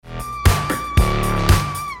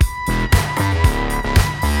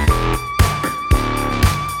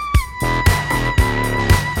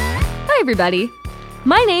everybody.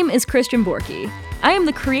 My name is Christian Borky. I am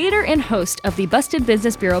the creator and host of the Busted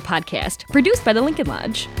Business Bureau podcast, produced by the Lincoln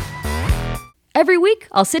Lodge. Every week,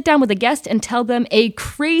 I'll sit down with a guest and tell them a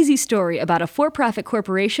crazy story about a for-profit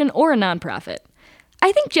corporation or a nonprofit.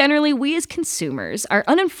 I think generally we as consumers are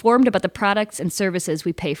uninformed about the products and services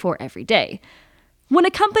we pay for every day. When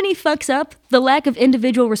a company fucks up, the lack of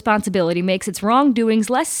individual responsibility makes its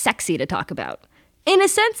wrongdoings less sexy to talk about. In a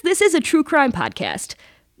sense, this is a true crime podcast.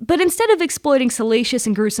 But instead of exploiting salacious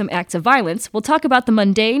and gruesome acts of violence, we'll talk about the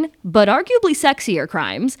mundane, but arguably sexier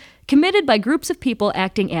crimes committed by groups of people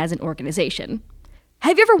acting as an organization.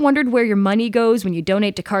 Have you ever wondered where your money goes when you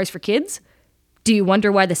donate to Cars for Kids? Do you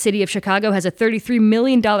wonder why the city of Chicago has a $33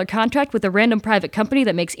 million contract with a random private company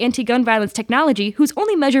that makes anti-gun violence technology whose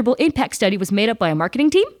only measurable impact study was made up by a marketing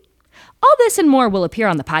team? All this and more will appear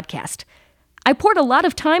on the podcast. I poured a lot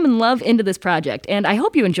of time and love into this project, and I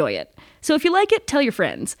hope you enjoy it. So if you like it, tell your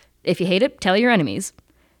friends. If you hate it, tell your enemies.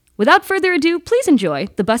 Without further ado, please enjoy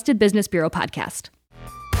the Busted Business Bureau podcast.